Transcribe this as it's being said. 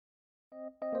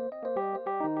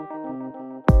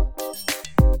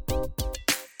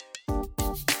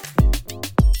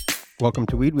Welcome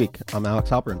to Weed Week. I'm Alex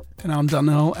Halpern. And I'm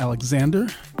Donnell Alexander.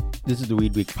 This is the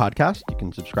Weed Week podcast. You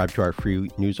can subscribe to our free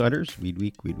newsletters, Weed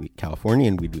Week California,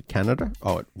 and Weed Week Canada,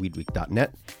 all at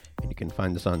weedweek.net. And you can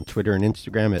find us on Twitter and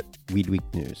Instagram at Weed Week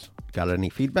News. Got any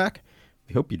feedback?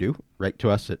 We hope you do. Write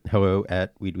to us at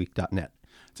hello@weedweek.net.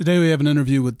 Today we have an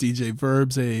interview with DJ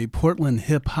Verbs, a Portland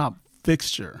hip-hop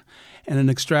fixture and an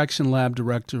extraction lab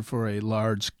director for a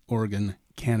large Oregon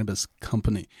cannabis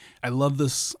company. I love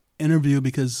this interview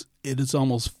because it is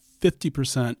almost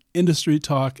 50% industry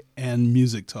talk and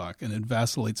music talk, and it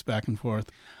vacillates back and forth.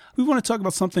 We want to talk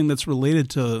about something that's related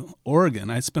to Oregon.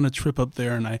 I spent a trip up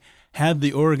there, and I had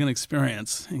the Oregon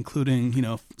experience, including,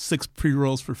 6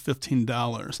 pre-rolls for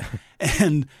 $15.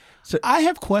 And so I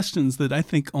have questions that I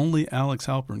think only Alex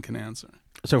Halpern can answer.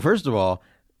 So first of all,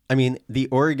 the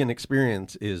Oregon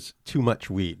experience is too much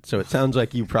weed. So it sounds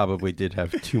like you probably did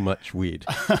have too much weed.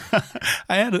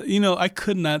 I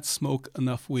could not smoke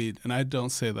enough weed, and I don't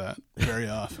say that very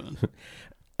often.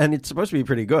 And it's supposed to be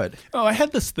pretty good. Oh, I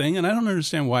had this thing, and I don't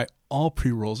understand why all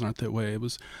pre-rolls aren't that way. It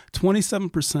was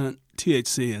 27%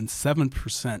 THC and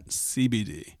 7%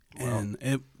 CBD, and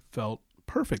it felt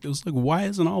perfect. It was like, why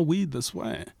isn't all weed this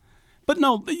way? But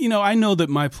no, I know that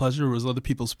my pleasure was other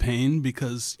people's pain,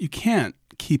 because you can't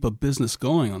keep a business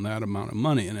going on that amount of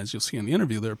money. And as you'll see in the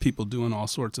interview, there are people doing all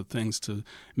sorts of things to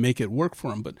make it work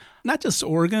for them. But not just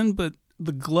Oregon, but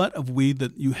the glut of weed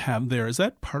that you have there, is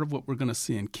that part of what we're going to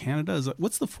see in Canada?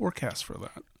 What's the forecast for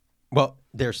that? Well,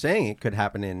 they're saying it could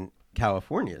happen in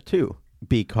California too,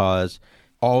 because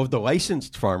all of the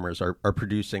licensed farmers are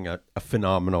producing a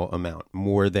phenomenal amount,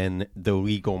 more than the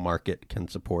legal market can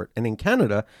support. And in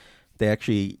Canada, they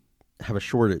actually have a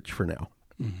shortage for now.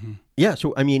 Mm-hmm. Yeah.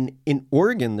 So, in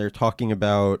Oregon, they're talking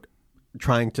about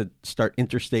trying to start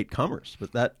interstate commerce,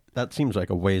 but that seems like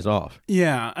a ways off.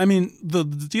 Yeah. The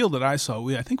deal that I saw,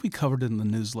 I think we covered it in the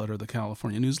newsletter, the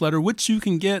California newsletter, which you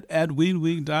can get at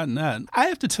weedweek.net. I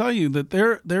have to tell you that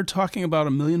they're talking about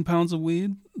 1 million pounds of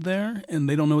weed there, and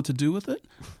they don't know what to do with it.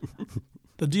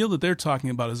 The deal that they're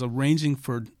talking about is arranging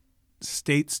for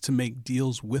states to make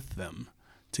deals with them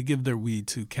to give their weed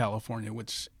to California,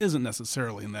 which isn't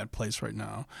necessarily in that place right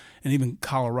now, and even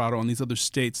Colorado and these other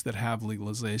states that have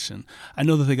legalization. I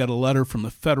know that they got a letter from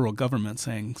the federal government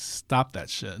saying, stop that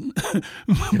shit.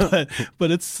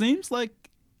 but it seems like,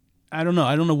 I don't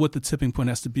know what the tipping point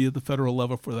has to be at the federal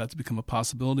level for that to become a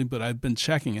possibility, but I've been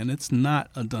checking, and it's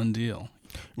not a done deal.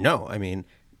 No,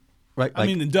 right.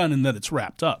 Done in that it's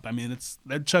wrapped up.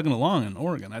 They're chugging along in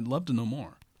Oregon. I'd love to know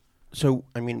more. So,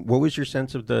 what was your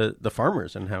sense of the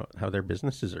farmers and how their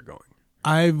businesses are going?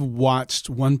 I've watched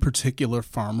one particular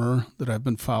farmer that I've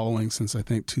been following since, I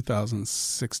think,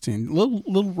 2016,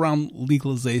 little around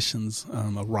legalization's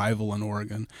arrival in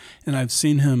Oregon. And I've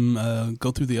seen him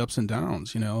go through the ups and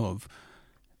downs, of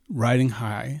riding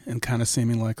high and kind of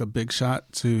seeming like a big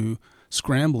shot to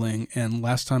scrambling. And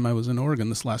last time I was in Oregon,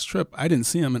 this last trip, I didn't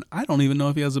see him, and I don't even know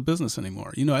if he has a business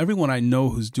anymore. Everyone I know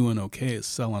who's doing okay is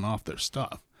selling off their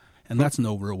stuff. And that's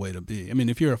no real way to be.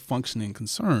 If you're a functioning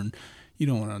concern, you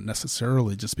don't want to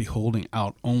necessarily just be holding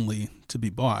out only to be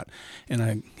bought. And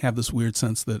I have this weird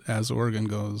sense that as Oregon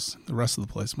goes, the rest of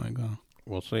the place might go.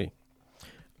 We'll see.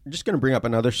 I'm just going to bring up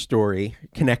another story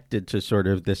connected to sort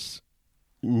of this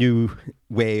new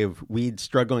way of weed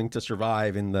struggling to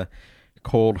survive in the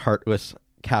cold, heartless,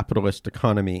 capitalist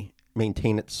economy,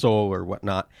 maintain its soul or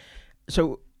whatnot.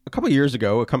 So a couple of years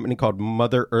ago, a company called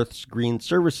Mother Earth's Green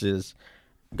Services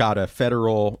got a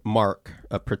federal mark,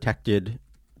 a protected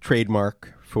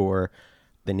trademark for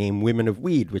the name Women of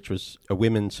Weed, which was a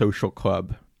women's social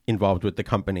club involved with the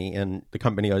company. And the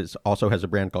company also has a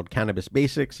brand called Cannabis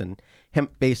Basics and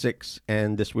Hemp Basics.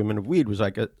 And this Women of Weed was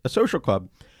like a social club.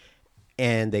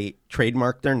 And they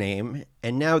trademarked their name.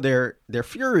 And now they're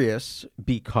furious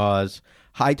because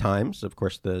High Times, of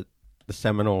course, the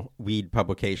seminal weed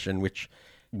publication, which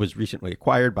was recently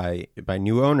acquired by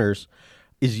new owners,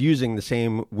 is using the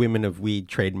same Women of Weed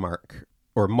trademark,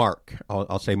 or mark.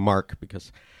 I'll say mark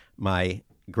because my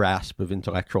grasp of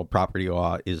intellectual property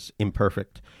law is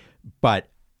imperfect. But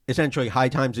essentially, High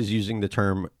Times is using the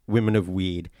term Women of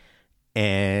Weed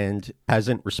and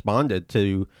hasn't responded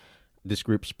to this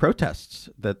group's protests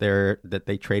that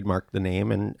they trademarked the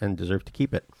name and deserve to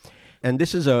keep it. And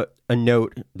this is a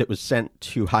note that was sent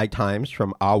to High Times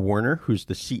from Ah Warner, who's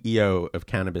the CEO of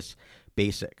Cannabis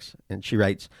Basics. And she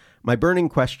writes, "My burning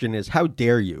question is, how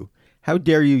dare you? How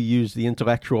dare you use the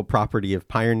intellectual property of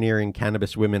pioneering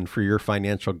cannabis women for your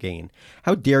financial gain?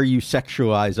 How dare you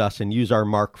sexualize us and use our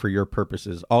mark for your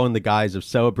purposes, all in the guise of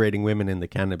celebrating women in the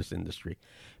cannabis industry?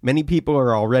 Many people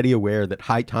are already aware that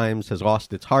High Times has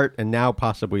lost its heart and now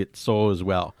possibly its soul as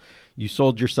well. You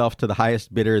sold yourself to the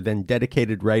highest bidder, then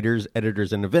dedicated writers,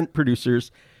 editors, and event producers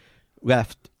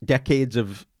left decades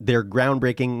of their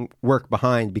groundbreaking work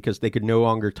behind because they could no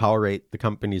longer tolerate the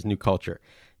company's new culture.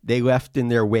 They left in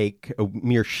their wake a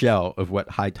mere shell of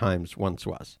what High Times once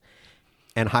was.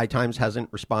 And High Times hasn't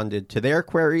responded to their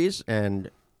queries, and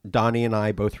Donnie and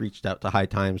I both reached out to High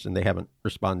Times, and they haven't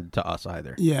responded to us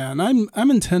either. Yeah, and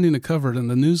I'm intending to cover it in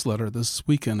the newsletter this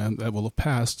weekend, and that will have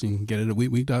passed. You can get it at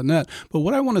wheatweek.net. But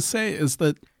what I want to say is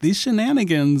that these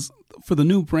shenanigans for the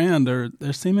new brand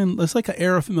they're seeming, it's like an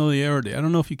air of familiarity. I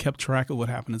don't know if you kept track of what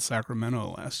happened in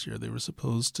Sacramento last year.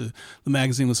 The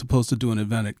magazine was supposed to do an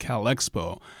event at Cal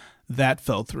Expo. That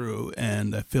fell through,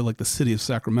 and I feel like the city of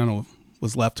Sacramento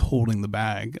was left holding the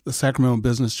bag. The Sacramento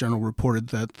Business Journal reported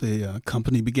that the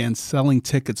company began selling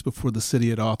tickets before the city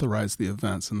had authorized the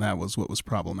events, and that was what was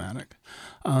problematic.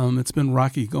 It's been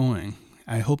rocky going.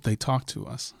 I hope they talk to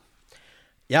us.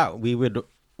 Yeah, we would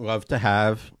love to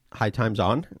have High Times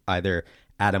on, either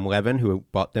Adam Levin, who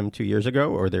bought them 2 years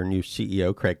ago, or their new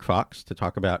CEO, Craig Fox, to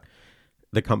talk about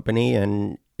the company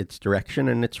and its direction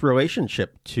and its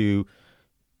relationship to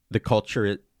the culture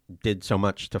it did so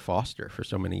much to foster for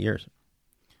so many years.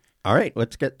 All right,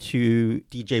 let's get to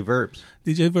DJ Verbs.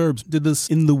 DJ Verbs did this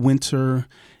in the winter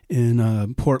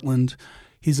in Portland.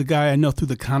 He's a guy I know through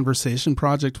the Conversation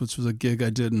Project, which was a gig I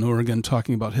did in Oregon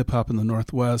talking about hip-hop in the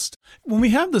Northwest. When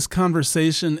we have this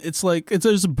conversation,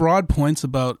 there's broad points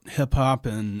about hip-hop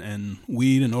and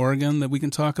weed in Oregon that we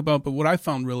can talk about, but what I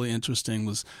found really interesting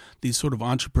was these sort of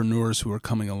entrepreneurs who are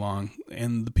coming along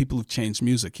and the people who've changed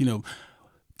music.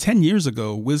 10 years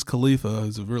ago, Wiz Khalifa,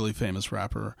 who's a really famous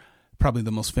rapper, probably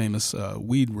the most famous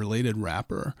weed-related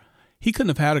rapper, he couldn't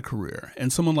have had a career.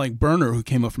 And someone like Berner, who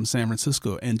came up from San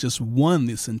Francisco and just won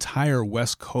this entire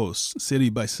West Coast,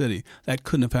 city by city, that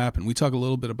couldn't have happened. We talk a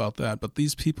little bit about that, but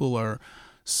these people are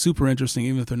super interesting,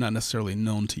 even if they're not necessarily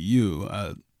known to you.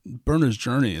 Berner's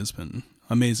journey has been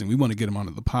amazing. We want to get him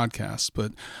onto the podcast,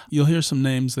 but you'll hear some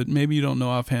names that maybe you don't know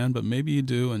offhand, but maybe you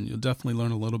do, and you'll definitely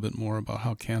learn a little bit more about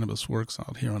how cannabis works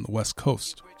out here on the West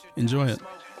Coast. Enjoy it.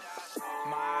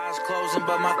 My eyes closing,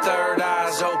 but my third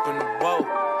eye's open. Whoa.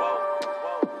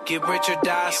 Get rich or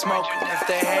die smoking. If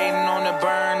they hating on the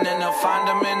burn, then they'll find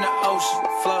them in the ocean.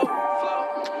 Float.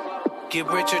 Get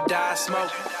rich or die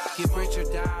smoking. Get rich or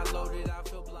die loaded. I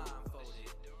feel blindfolded.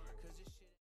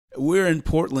 We're in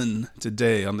Portland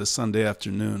today on this Sunday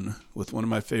afternoon with one of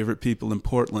my favorite people in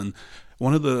Portland.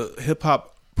 One of the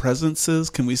hip-hop presences,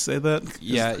 can we say that?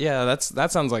 Yeah,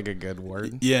 that sounds like a good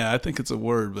word. Yeah, I think it's a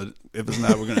word, but if it's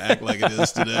not, we're going to act like it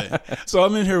is today. So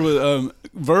I'm in here with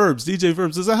Verbs, DJ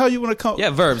Verbs. Is that how you want to call?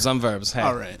 Yeah, Verbs. I'm Verbs. Hey.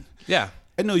 All right. Yeah.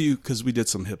 I know you because we did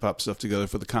some hip-hop stuff together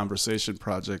for the Conversation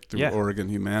Project through Yeah. Oregon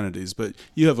Humanities, but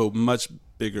you have a much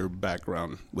bigger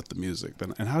background with the music.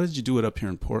 And how did you do it up here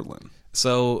in Portland?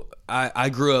 So I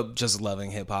grew up just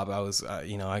loving hip hop. I was,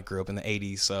 I grew up in the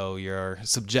 80s, so you're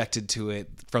subjected to it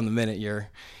from the minute you're,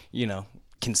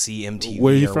 can see MTV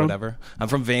Where are you or from? whatever. I'm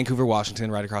from Vancouver,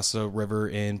 Washington, right across the river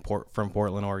from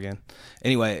Portland, Oregon.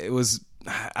 Anyway, it was,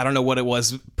 I don't know what it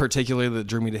was particularly that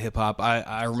drew me to hip hop.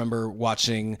 I remember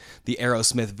watching the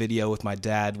Aerosmith video with my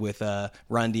dad with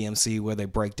Run DMC where they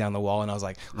break down the wall, and I was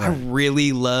like, I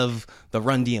really love the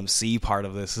Run DMC part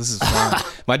of this. This is fun.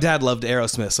 My dad loved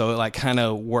Aerosmith, so it kind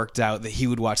of worked out that he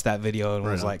would watch that video and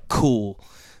was like, cool.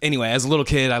 Anyway, as a little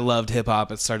kid, I loved hip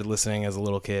hop. I started listening as a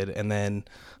little kid, and then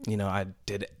I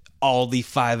did all the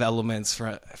 5 elements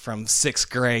from sixth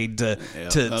grade to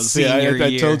senior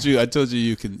year. I told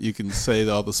you you can say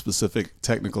all the specific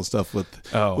technical stuff with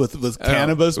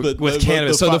cannabis, but with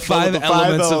cannabis. So the 5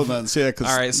 elements. Yeah, because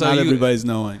all right, so not everybody's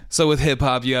knowing. So with hip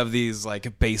hop, you have these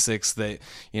basics that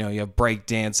you have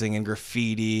breakdancing and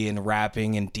graffiti and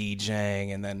rapping and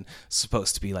DJing, and then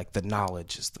supposed to be the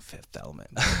knowledge is the 5th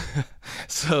element.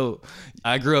 So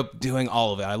I grew up doing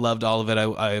all of it. I loved all of it.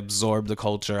 I absorbed the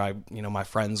culture. My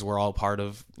friends were all part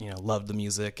of, loved the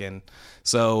music. And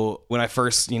so when I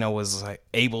first, was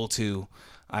able to,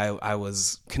 I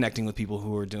was connecting with people who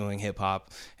were doing hip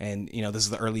hop, and, this is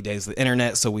the early days of the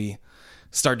internet. So we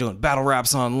start doing battle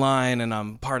raps online, and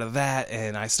I'm part of that.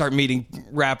 And I start meeting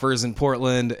rappers in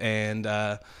Portland, and,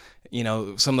 some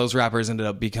of those rappers ended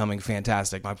up becoming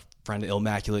fantastic. My friend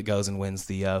Illmaculate goes and wins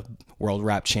the World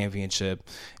Rap Championship,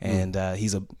 and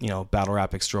he's a battle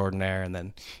rap extraordinaire. And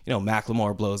then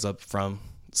Macklemore blows up from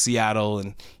Seattle,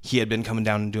 and he had been coming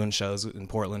down and doing shows in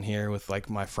Portland here with like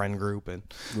my friend group, and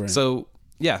so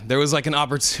yeah, there was like an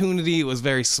opportunity. It was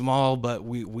very small, but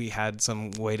we had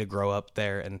some way to grow up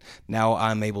there, and now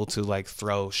I'm able to like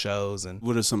throw shows. And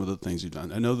what are some of the things you've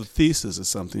done? I know the thesis is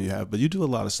something you have, but you do a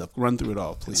lot of stuff. Run through it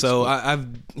all, please. So I've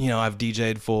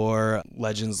DJ'd for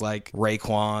legends like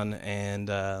Raekwon and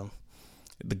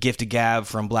the Gifted Gab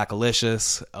from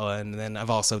Blackalicious, and then I've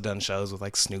also done shows with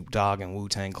like Snoop Dogg and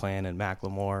Wu-Tang Clan and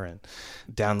Macklemore, and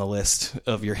down the list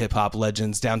of your hip hop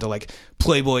legends down to like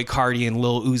Playboy Cardi and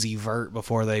Lil Uzi Vert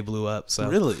before they blew up. So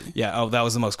really, yeah. Oh, that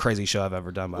was the most crazy show I've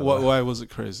ever done. By the way. Why was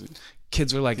it crazy?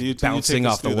 Kids were like bouncing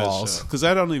off the walls. Because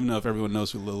I don't even know if everyone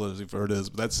knows who Lil Uzi Vert is,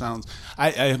 but that sounds... I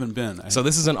haven't been. So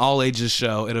this is an all-ages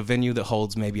show at a venue that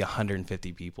holds maybe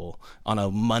 150 people on a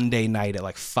Monday night at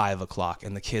like 5 o'clock,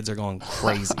 and the kids are going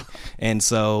crazy. And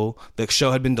so the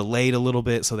show had been delayed a little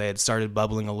bit, so they had started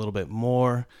bubbling a little bit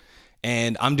more.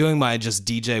 And I'm doing my just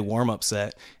DJ warm-up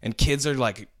set, and kids are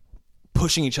like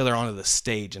pushing each other onto the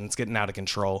stage, and it's getting out of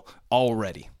control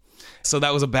already. So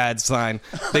that was a bad sign.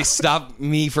 They stopped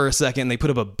me for a second. They put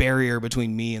up a barrier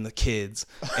between me and the kids.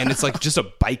 And it's like just a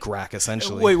bike rack,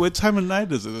 essentially. Wait, what time of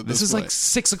night is it? This is like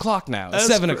 6 o'clock now. That's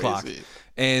 7 crazy. o'clock.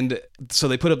 And so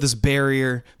they put up this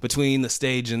barrier between the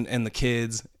stage and the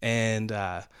kids. And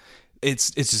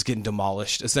it's just getting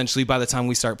demolished. Essentially, by the time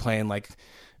we start playing like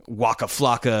Waka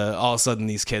Flocka, all of a sudden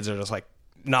these kids are just like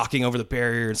knocking over the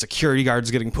barrier, and security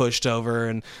guards getting pushed over,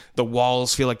 and the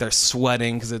walls feel like they're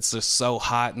sweating because it's just so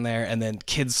hot in there. And then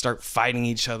kids start fighting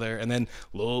each other, and then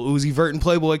Lil Uzi Vert and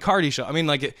Playboy Cardi show. I mean,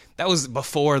 like that was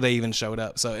before they even showed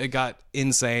up, so it got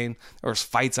insane. There was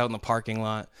fights out in the parking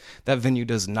lot. That venue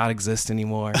does not exist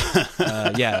anymore.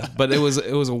 Yeah, but it was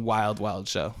a wild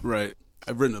show. Right.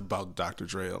 I've written about Dr.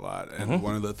 Dre a lot, and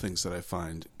one of the things that I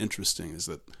find interesting is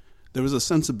that there was a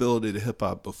sensibility to hip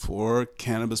hop before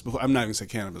cannabis. I'm not even going to say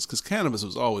cannabis, because cannabis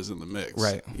was always in the mix,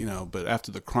 right? But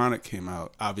after the Chronic came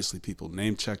out, obviously people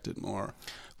name checked it more.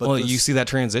 But well, you see that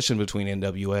transition between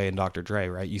NWA and Dr. Dre,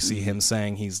 right? You see him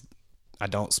saying I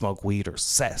don't smoke weed or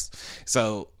cess.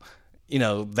 So,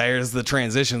 there's the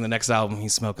transition. The next album,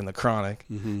 he's smoking the Chronic.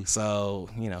 So,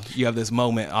 you have this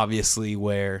moment, obviously,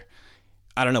 where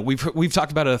I don't know. We've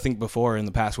talked about it, I think, before in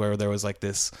the past, where there was like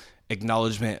this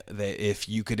acknowledgement that if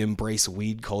you could embrace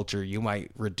weed culture, you might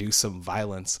reduce some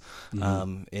violence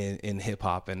in hip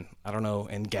hop, and I don't know,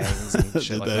 in gangs and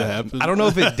shit like that. Happen? I don't know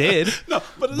if it did. No,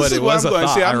 but it was a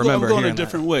thought. See, I remember I'm going hearing a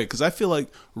different way, because I feel like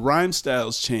rhyme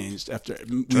styles changed after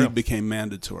weed became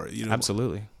mandatory.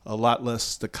 Absolutely, a lot less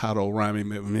staccato rhyming.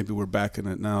 Maybe we're back in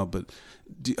it now, but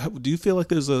do you feel like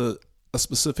there's a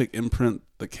specific imprint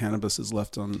that cannabis has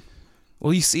left on?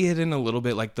 Well, you see it in a little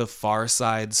bit like the Far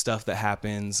Side stuff that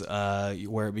happens,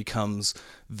 where it becomes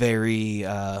very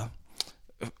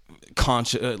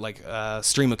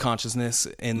stream of consciousness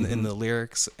in the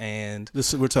lyrics, and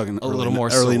we're talking a little more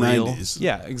early surreal. 90s.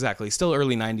 Yeah, exactly. Still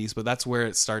early 90s, but that's where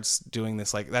it starts doing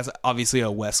this. Like that's obviously a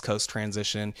West Coast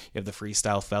transition. You have the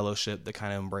Freestyle Fellowship that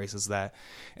kind of embraces that,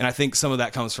 and I think some of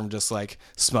that comes from just like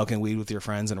smoking weed with your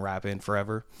friends and rapping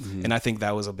forever. And I think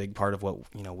that was a big part of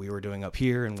what we were doing up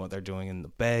here and what they're doing in the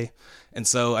Bay. And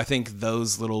so I think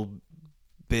those little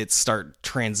bits start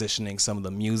transitioning some of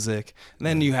the music, and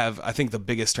then you have, I think the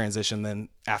biggest transition then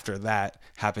after that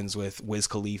happens with Wiz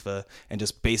Khalifa, and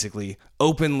just basically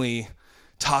openly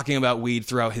talking about weed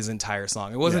throughout his entire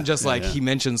song. It wasn't just like he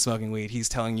mentioned smoking weed. He's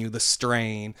telling you the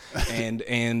strain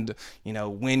and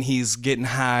when he's getting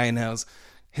high, and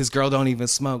his girl don't even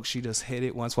smoke. She just hit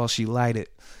it once while she light it.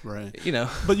 Right.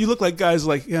 But you look like guys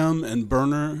like him and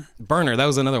Burner. That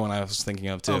was another one I was thinking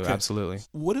of too. Okay. Absolutely.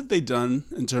 What have they done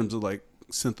in terms of like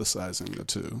synthesizing the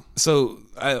two? So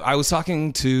I was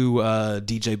talking to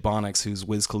DJ Bonix, who's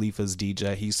Wiz Khalifa's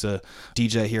DJ. He used to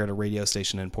DJ here at a radio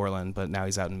station in Portland, but now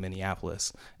he's out in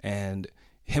Minneapolis. And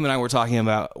him and I were talking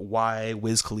about why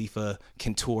Wiz Khalifa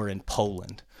can tour in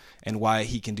Poland and why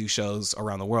he can do shows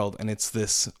around the world. And it's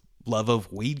this love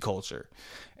of weed culture.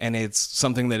 And it's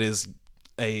something that is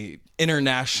a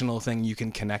international thing you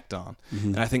can connect on.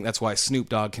 And I think that's why Snoop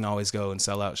Dogg can always go and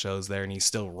sell out shows there, and he's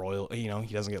still royal. He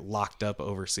doesn't get locked up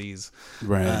overseas.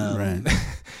 Right.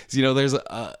 There's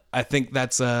I think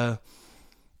that's I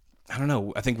don't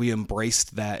know. I think we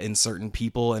embraced that in certain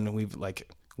people, and we've like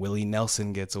Willie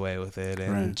Nelson gets away with it,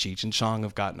 and Cheech and Chong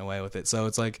have gotten away with it. So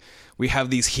it's like we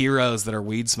have these heroes that are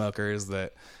weed smokers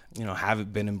that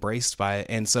haven't been embraced by it,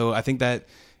 and so I think that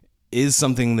is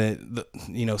something that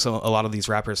so a lot of these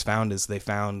rappers found, is they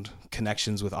found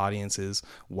connections with audiences,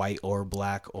 white or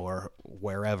black or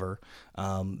wherever,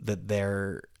 that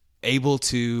they're able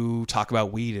to talk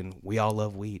about weed, and we all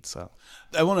love weed. So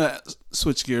I want to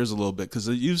switch gears a little bit because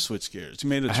you switched gears. You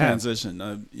made a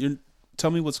transition. Tell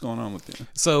me what's going on with you.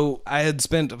 So I had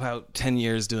spent about 10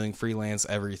 years doing freelance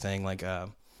everything, like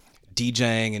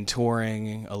DJing and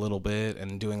touring a little bit,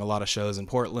 and doing a lot of shows in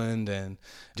Portland and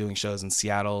doing shows in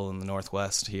Seattle and the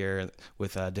Northwest here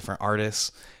with different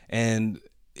artists. And,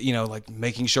 you know, like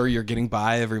making sure you're getting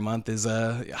by every month is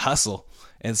a hustle.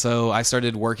 And so I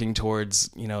started working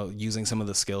towards, you know, using some of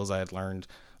the skills I had learned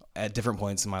at different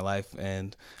points in my life.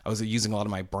 And I was using a lot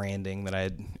of my branding that I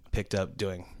had picked up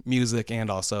doing music, and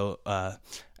also a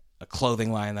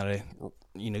clothing line that I,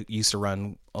 you know, used to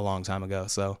run a long time ago.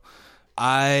 So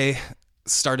I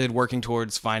started working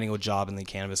towards finding a job in the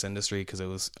cannabis industry because it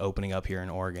was opening up here in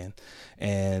Oregon.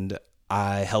 And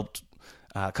I helped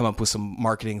come up with some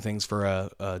marketing things for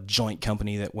a joint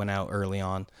company that went out early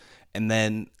on. And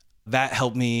then that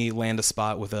helped me land a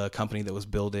spot with a company that was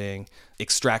building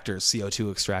extractors,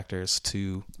 CO2 extractors,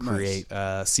 to create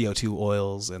CO2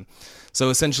 oils. And so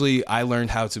essentially I learned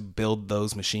how to build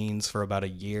those machines for about a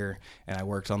year, and I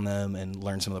worked on them and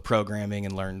learned some of the programming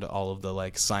and learned all of the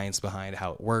like science behind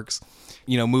how it works.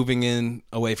 You know, moving in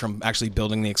away from actually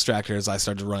building the extractors, I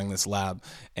started running this lab,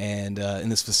 and in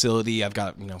this facility I've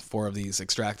got, you know, 4 of these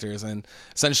extractors, and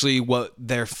essentially what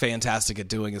they're fantastic at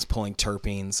doing is pulling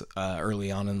terpenes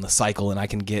early on in the cycle, and I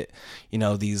can get, you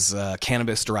know, these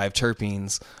cannabis derived terpenes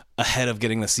ahead of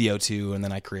getting the CO2, and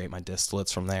then I create my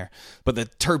distillates from there. But the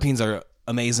terpenes are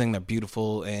amazing, they're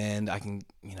beautiful, and I can,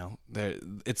 you know,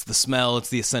 it's the smell, it's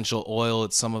the essential oil,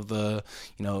 it's some of the,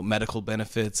 you know, medical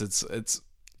benefits,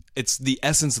 it's the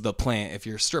essence of the plant. If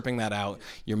you're stripping that out,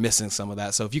 you're missing some of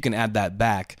that. So if you can add that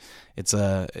back, it's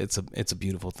a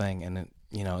beautiful thing. And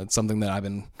you know, it's something that I've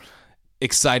been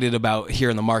excited about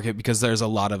here in the market, because there's a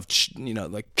lot of, you know,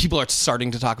 like people are starting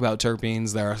to talk about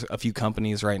terpenes. There are a few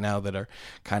companies right now that are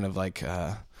kind of like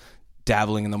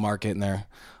dabbling in the market, and they're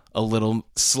a little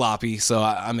sloppy. So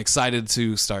I'm excited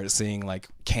to start seeing like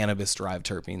cannabis derived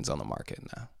terpenes on the market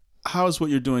now. How is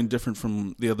what you're doing different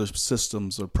from the other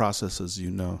systems or processes you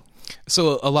know?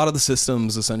 So a lot of the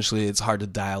systems, essentially, it's hard to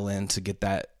dial in to get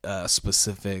that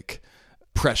specific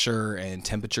pressure and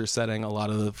temperature setting. A lot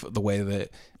of the way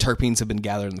that terpenes have been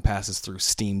gathered in the past is through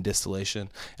steam distillation,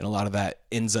 and a lot of that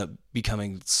ends up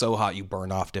becoming so hot you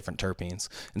burn off different terpenes.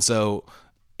 And so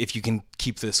if you can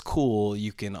keep this cool,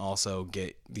 you can also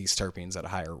get these terpenes at a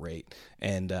higher rate,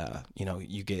 and you know,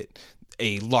 you get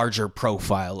a larger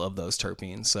profile of those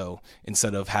terpenes. So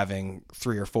instead of having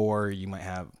 3 or 4, you might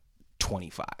have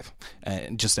 25,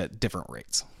 and just at different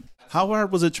rates. How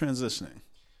hard was it transitioning?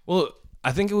 Well,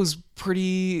 I think it was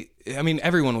pretty, I mean,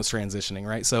 everyone was transitioning,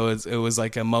 right? So it was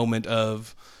like a moment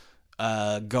of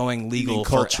going legal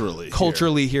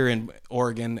culturally here in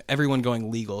Oregon, everyone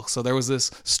going legal. So there was this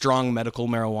strong medical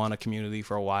marijuana community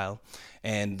for a while,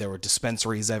 and there were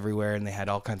dispensaries everywhere, and they had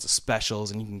all kinds of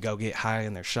specials, and you can go get high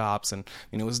in their shops. And I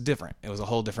mean, it was different. It was a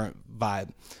whole different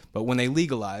vibe. But when they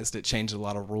legalized, it changed a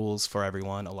lot of rules for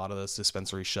everyone. A lot of those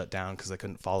dispensaries shut down because they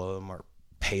couldn't follow them or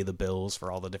pay the bills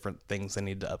for all the different things they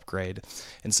needed to upgrade.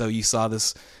 And so you saw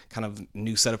this kind of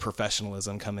new set of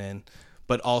professionalism come in,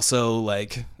 but also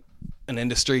like an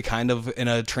industry kind of in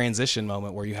a transition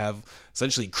moment where you have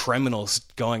essentially criminals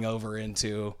going over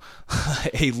into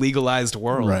a legalized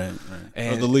world. Right.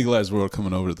 And or the legalized world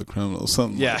coming over to the criminals.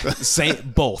 Something like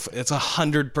that. Both. It's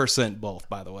 100% both,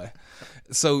 by the way.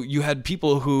 So you had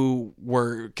people who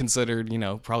were considered, you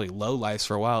know, probably low lives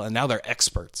for a while, and now they're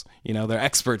experts. You know, they're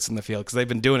experts in the field because they've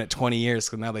been doing it 20 years.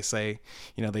 Because now they say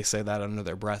that under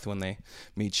their breath when they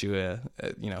meet you.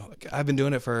 You know, I've been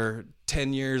doing it for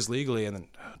 10 years legally, and then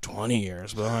 20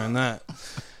 years behind that.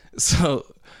 So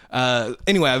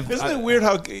anyway, isn't it weird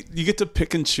how you get to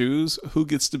pick and choose who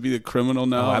gets to be the criminal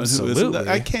now? Oh, absolutely.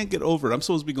 I can't get over it. I'm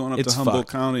supposed to be going up to Humboldt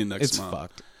County next month. It's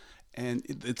fucked. And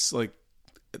it's like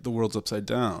the world's upside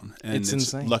down, and it's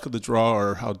insane. Luck of the draw,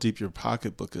 or how deep your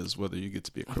pocketbook is, whether you get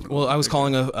to be a criminal. Well, I was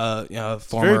calling a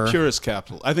former very purest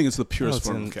capital. I think it's the purest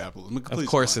form of capitalism. Of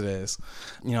course, it is.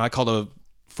 You know, I called a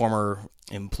former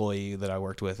employee that I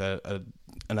worked with at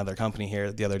another company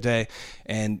here the other day,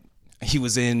 and he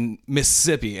was in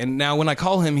Mississippi. And now when I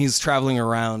call him, he's traveling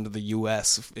around the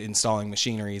U.S. installing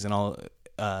machineries and all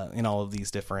in all of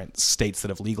these different states that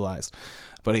have legalized.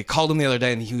 But he called him the other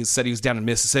day, and he said he was down in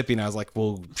Mississippi, and I was like,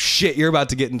 well, shit, you're about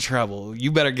to get in trouble.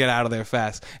 You better get out of there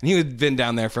fast. And he had been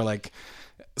down there for like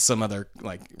some other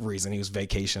like reason. He was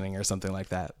vacationing or something like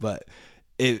that. But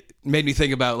it made me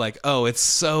think about like, oh, it's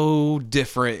so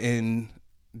different in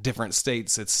different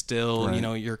states. It's still, right. You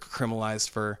know, you're criminalized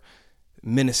for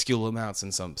minuscule amounts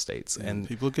in some states. And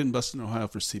people are getting busted in Ohio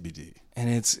for CBD. And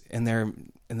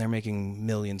and they're making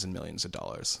millions and millions of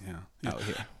dollars out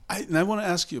here. I want to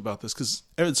ask you about this because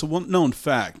it's a known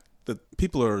fact that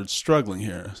people are struggling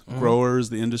here. Growers,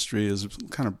 the industry is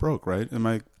kind of broke, right?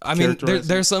 I mean,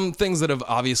 there's some things that have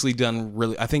obviously done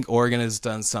really. I think Oregon has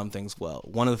done some things well.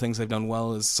 One of the things they've done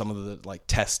well is some of the like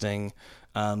testing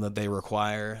that they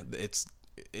require. It's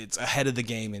ahead of the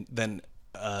game than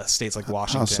states like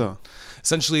Washington. How so?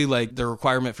 Essentially, like the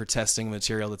requirement for testing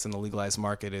material that's in the legalized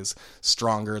market is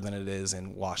stronger than it is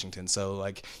in Washington. So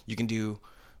like you can do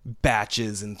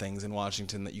batches and things in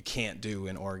Washington that you can't do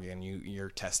in Oregon. You're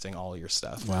testing all your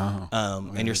stuff. Wow.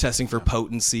 And you're testing for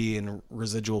potency and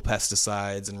residual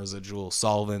pesticides and residual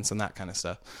solvents and that kind of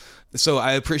stuff. So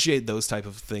I appreciate those type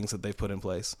of things that they've put in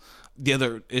place. The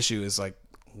other issue is like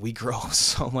we grow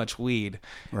so much weed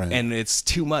and it's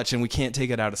too much and we can't take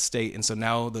it out of state. And so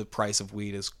now the price of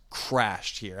weed is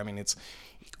crashed here. I mean,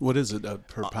 what is it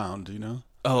per pound? Do you know?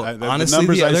 Oh, honestly,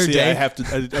 the other day,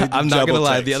 I'm not going to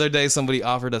lie. The other day, somebody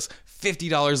offered us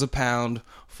 $50 a pound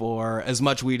for as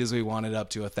much weed as we wanted,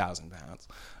 up to 1,000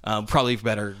 pounds. Probably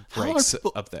better breaks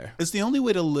up there. Is the only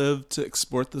way to live to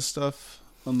export this stuff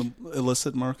on the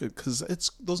illicit market? Because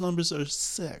those numbers are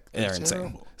sick. They're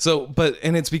insane. So,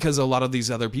 and it's because a lot of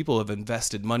these other people have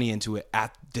invested money into it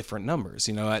at different numbers.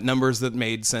 At numbers that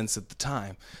made sense at the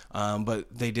time,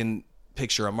 but they didn't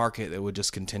picture a market that would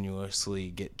just continuously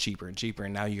get cheaper and cheaper,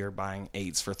 and now you're buying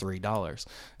 8s for $3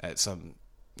 at some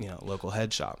local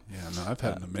head shop. Yeah, no, I've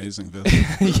had an amazing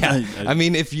visit. Yeah, I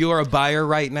mean, if you're a buyer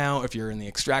right now, if you're in the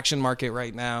extraction market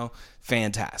right now,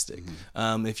 fantastic.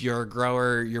 Mm-hmm. If you're a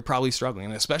grower, you're probably struggling,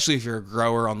 and especially if you're a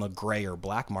grower on the gray or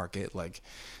black market, like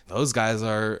those guys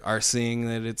are seeing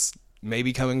that it's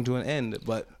maybe coming to an end.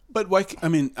 But why? I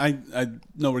mean, I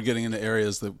know we're getting into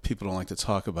areas that people don't like to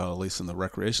talk about, at least in the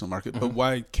recreational market. But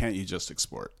why can't you just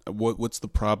export? What's the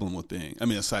problem with being? I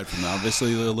mean, aside from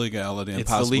obviously the legality and it's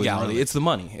the legality, it's the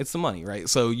money, right?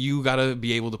 So you got to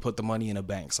be able to put the money in a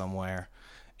bank somewhere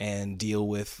and deal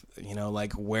with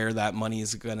like where that money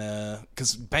is gonna,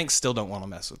 because banks still don't want to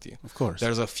mess with you. Of course,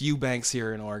 there's a few banks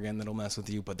here in Oregon that'll mess with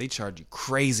you, but they charge you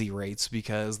crazy rates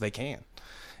because they can,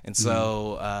 and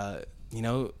so.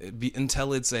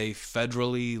 Until it's a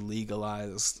federally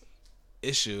legalized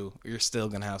issue, you're still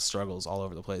going to have struggles all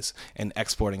over the place, and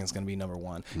exporting is going to be number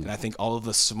one. And I think all of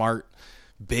the smart,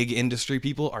 big industry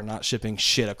people are not shipping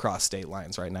shit across state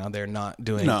lines right now. They're not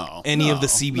doing any of the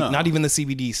CBD, not even the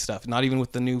CBD stuff, not even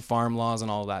with the new farm laws and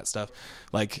all of that stuff.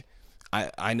 Like,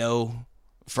 I know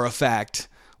for a fact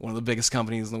one of the biggest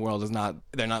companies in the world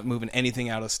they're not moving anything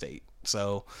out of state.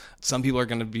 So some people are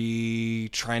going to be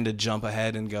trying to jump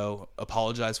ahead and go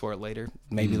apologize for it later.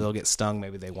 Maybe they'll get stung.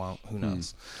 Maybe they won't. Who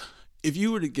knows? If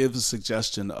you were to give a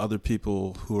suggestion to other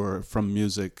people who are from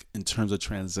music in terms of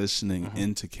transitioning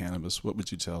into cannabis, what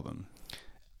would you tell them?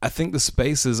 I think the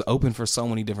space is open for so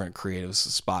many different creative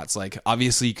spots. Like,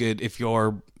 obviously, you could, if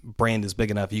your brand is big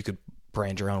enough, you could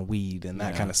brand your own weed and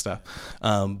that kind of stuff.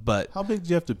 But how big do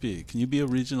you have to be? Can you be a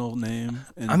regional name?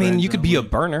 I mean, you could be a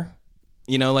Burner.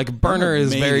 Like Burner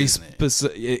is very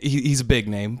specific. He's a big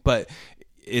name, but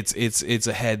it's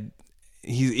a head.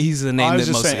 He's a name that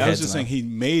most heads know. I was just saying he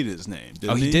made his name.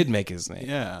 He did make his name.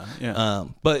 Yeah.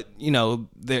 But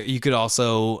there you could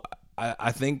also.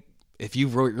 I think if you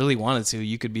really wanted to,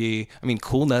 you could be. I mean,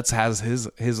 Cool Nuts has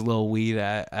his little weed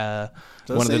at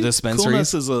one of the dispensaries. Cool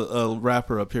Nuts is a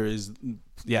rapper up here. He's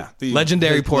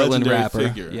legendary Portland rapper.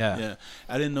 Figure. Yeah.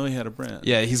 I didn't know he had a brand.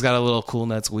 Yeah, he's got a little Cool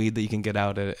Nuts weed that you can get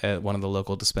out at one of the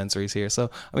local dispensaries here.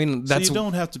 So I mean, you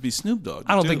don't have to be Snoop Dogg.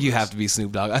 I don't think you have to be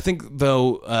Snoop Dogg. I think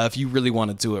though, if you really want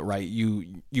to do it right,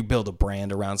 you build a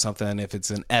brand around something. If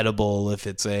it's an edible, if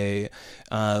it's a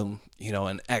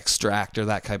an extract or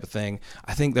that type of thing.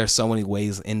 I think there's so many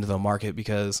ways into the market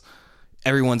because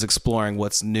everyone's exploring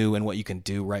what's new and what you can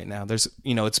do right now. There's,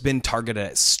 it's been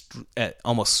targeted at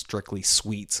almost strictly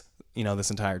sweets,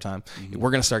 this entire time. We're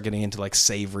going to start getting into like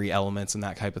savory elements and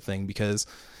that type of thing because,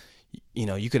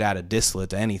 you could add a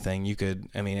distillate to anything. You could,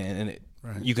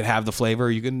 you could have the flavor,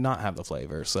 you could not have the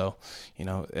flavor. So,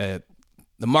 the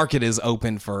market is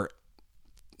open for,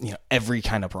 every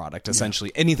kind of product,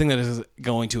 essentially. Anything that is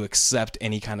going to accept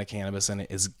any kind of cannabis in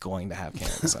it is going to have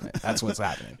cannabis in it. That's what's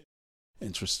happening.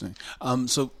 Interesting.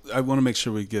 So I want to make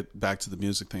sure we get back to the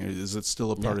music thing. Is it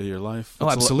still a part of your life?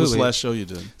 Absolutely. What's the last show you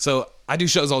did? So I do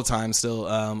shows all the time still.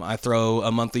 I throw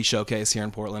a monthly showcase here in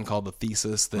Portland called The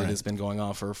Thesis that has been going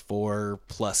on for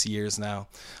 4+ years now.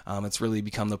 It's really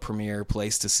become the premier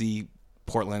place to see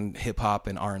Portland hip hop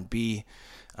and R&B.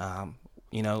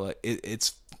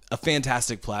 It's a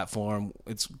fantastic platform.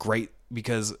 It's great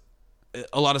because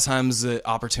a lot of times the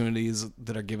opportunities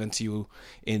that are given to you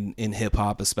in hip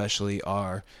hop especially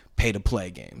are pay to play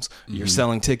games. You're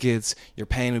selling tickets, you're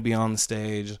paying to be on the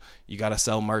stage, you got to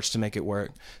sell merch to make it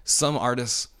work. Some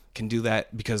artists can do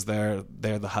that because they're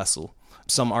the hustle.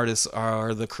 Some artists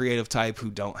are the creative type who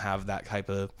don't have that type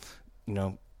of,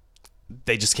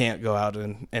 they just can't go out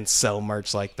and sell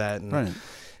merch like that. And Right.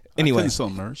 Anyway, I couldn't sell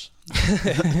merch.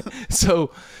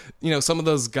 so, some of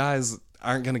those guys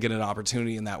aren't going to get an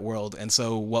opportunity in that world. And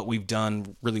so what we've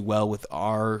done really well with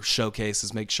our showcase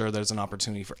is make sure there's an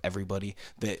opportunity for everybody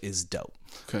that is dope.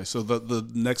 Okay, so the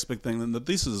next big thing, then the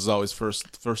thesis is always first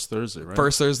Thursday, right?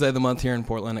 First Thursday of the month here in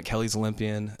Portland at Kelly's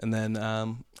Olympian. And then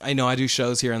I know I do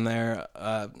shows here and there.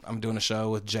 I'm doing a show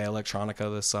with Jay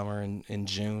Electronica this summer in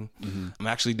June. I'm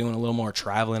actually doing a little more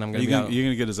traveling. I'm going to be out. You're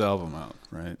going to get his album out,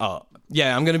 right? Oh,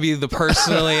 yeah, I'm going to be I'm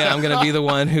going to be the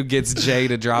one who gets Jay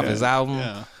to drop his album.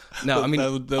 Yeah. No, I mean, that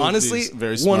would honestly, be a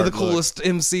very one of the smart look. coolest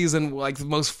MCs and like the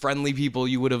most friendly people.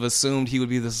 You would have assumed he would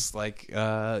be this like,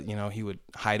 he would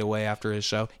hide away after his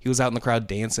show. He was out in the crowd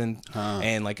dancing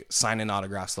and like signing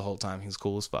autographs the whole time. He was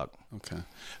cool as fuck. Okay.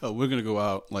 We're going to go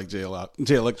out like Jay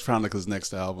Electronica's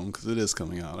next album because it is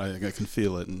coming out. I can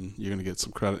feel it, and you're going to get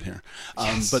some credit here.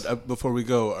 Yes. But before we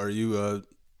go, are you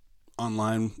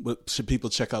online? Should people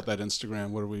check out that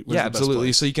Instagram? Where's Yeah, the best absolutely.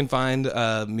 place? So you can find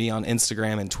me on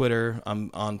Instagram and Twitter.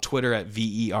 I'm on Twitter at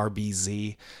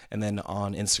VERBZ, and then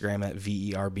on Instagram at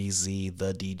VERBZ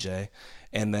the DJ.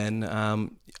 And then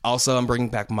also I'm bringing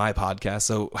back my podcast.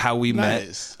 So how we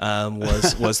Nice. met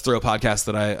was through a podcast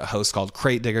that I host called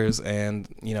Crate Diggers, and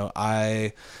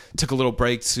I took a little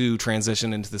break to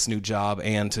transition into this new job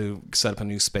and to set up a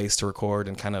new space to record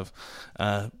and kind of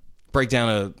break down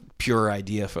a pure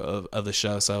idea of the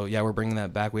show. So yeah, we're bringing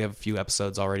that back. We have a few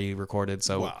episodes already recorded,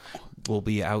 so we'll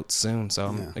be out soon. So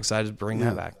I'm excited to bring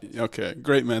that back. Okay,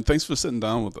 great, man. Thanks for sitting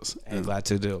down with us. Hey, glad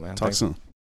to do it, man. Talk Thanks. soon.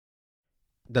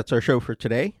 That's our show for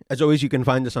today. As always, you can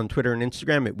find us on Twitter and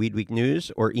Instagram at Weed Week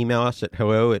News or email us at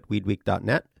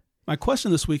hello@weedweek.net. My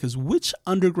question this week is, which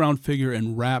underground figure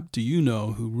in rap do you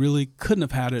know who really couldn't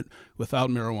have had it without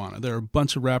marijuana? There are a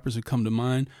bunch of rappers who come to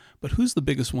mind, but who's the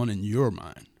biggest one in your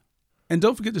mind? And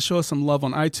don't forget to show us some love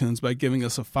on iTunes by giving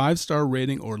us a 5-star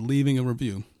rating or leaving a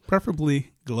review,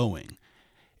 preferably glowing.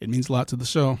 It means a lot to the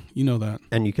show. You know that.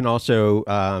 And you can also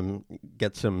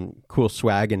get some cool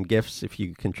swag and gifts if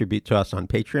you contribute to us on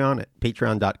Patreon at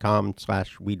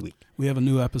patreon.com/weedweek. We have a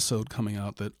new episode coming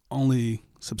out that only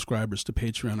subscribers to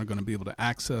Patreon are going to be able to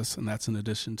access, and that's in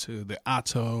addition to the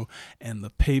Atto and the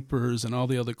papers and all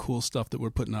the other cool stuff that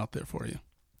we're putting out there for you.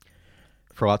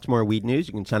 For lots more weed news,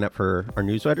 you can sign up for our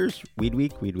newsletters, Weed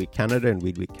Week, Weed Week Canada, and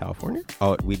Weed Week California,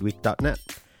 all at weedweek.net.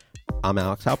 I'm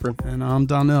Alex Halpern. And I'm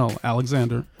Donnell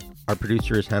Alexander. Our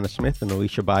producer is Hannah Smith, and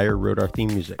Alicia Beyer wrote our theme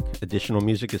music. Additional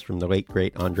music is from the late,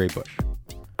 great Andre Bush.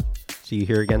 See you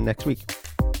here again next week.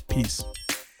 Peace.